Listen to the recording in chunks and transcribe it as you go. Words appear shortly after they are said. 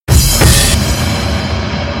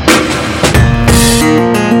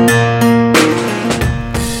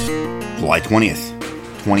20th,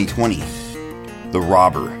 2020. The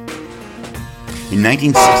Robber. In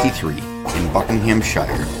 1963, in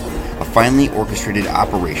Buckinghamshire, a finely orchestrated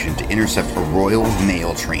operation to intercept a Royal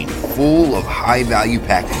Mail train full of high-value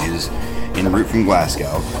packages en route from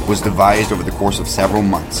Glasgow was devised over the course of several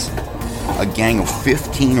months. A gang of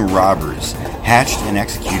 15 robbers hatched and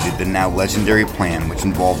executed the now legendary plan, which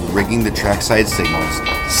involved rigging the trackside signals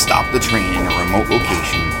to stop the train in a remote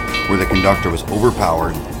location where the conductor was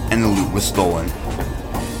overpowered and the loot was stolen.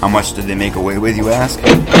 How much did they make away with, you ask?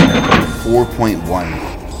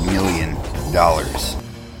 $4.1 million.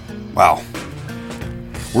 Wow.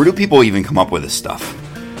 Where do people even come up with this stuff?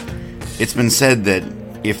 It's been said that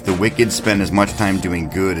if the wicked spend as much time doing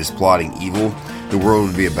good as plotting evil, the world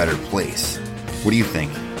would be a better place. What do you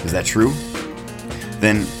think? Is that true?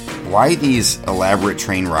 Then why these elaborate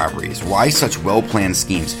train robberies? Why such well-planned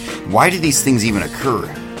schemes? Why do these things even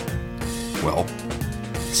occur? Well,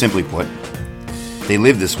 simply put, they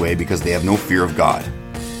live this way because they have no fear of God.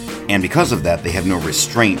 And because of that, they have no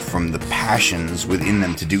restraint from the passions within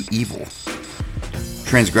them to do evil.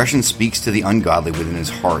 Transgression speaks to the ungodly within his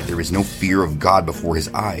heart. There is no fear of God before his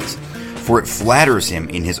eyes, for it flatters him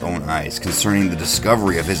in his own eyes concerning the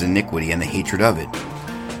discovery of his iniquity and the hatred of it.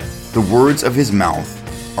 The words of his mouth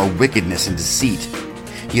are wickedness and deceit.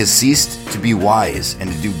 He has ceased to be wise and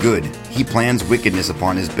to do good. He plans wickedness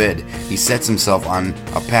upon his bed. He sets himself on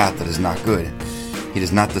a path that is not good. He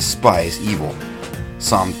does not despise evil.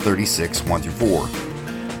 Psalm 36, 1-4.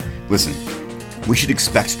 Listen, we should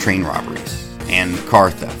expect train robberies and car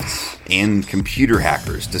thefts and computer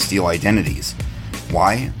hackers to steal identities.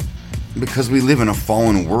 Why? Because we live in a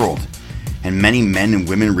fallen world, and many men and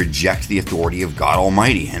women reject the authority of God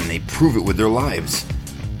Almighty, and they prove it with their lives.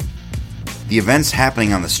 The events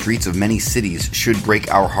happening on the streets of many cities should break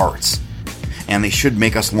our hearts, and they should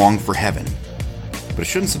make us long for heaven. But it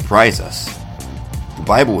shouldn't surprise us. The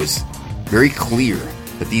Bible is very clear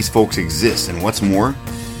that these folks exist, and what's more,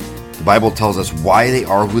 the Bible tells us why they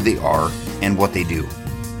are who they are and what they do.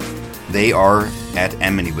 They are at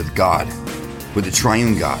enmity with God, with the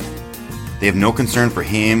triune God. They have no concern for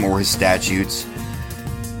him or his statutes,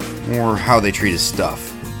 or how they treat his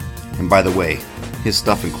stuff. And by the way, his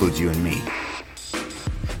stuff includes you and me.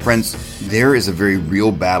 Friends, there is a very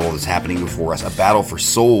real battle that's happening before us. A battle for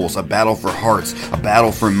souls, a battle for hearts, a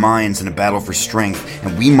battle for minds, and a battle for strength.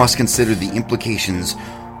 And we must consider the implications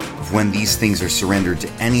of when these things are surrendered to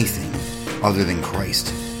anything other than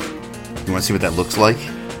Christ. You want to see what that looks like?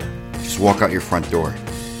 Just walk out your front door.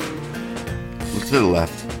 Look to the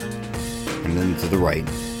left, and then to the right.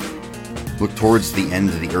 Look towards the end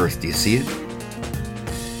of the earth. Do you see it?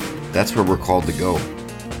 That's where we're called to go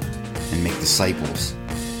and make disciples,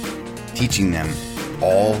 teaching them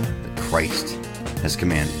all that Christ has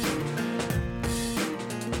commanded.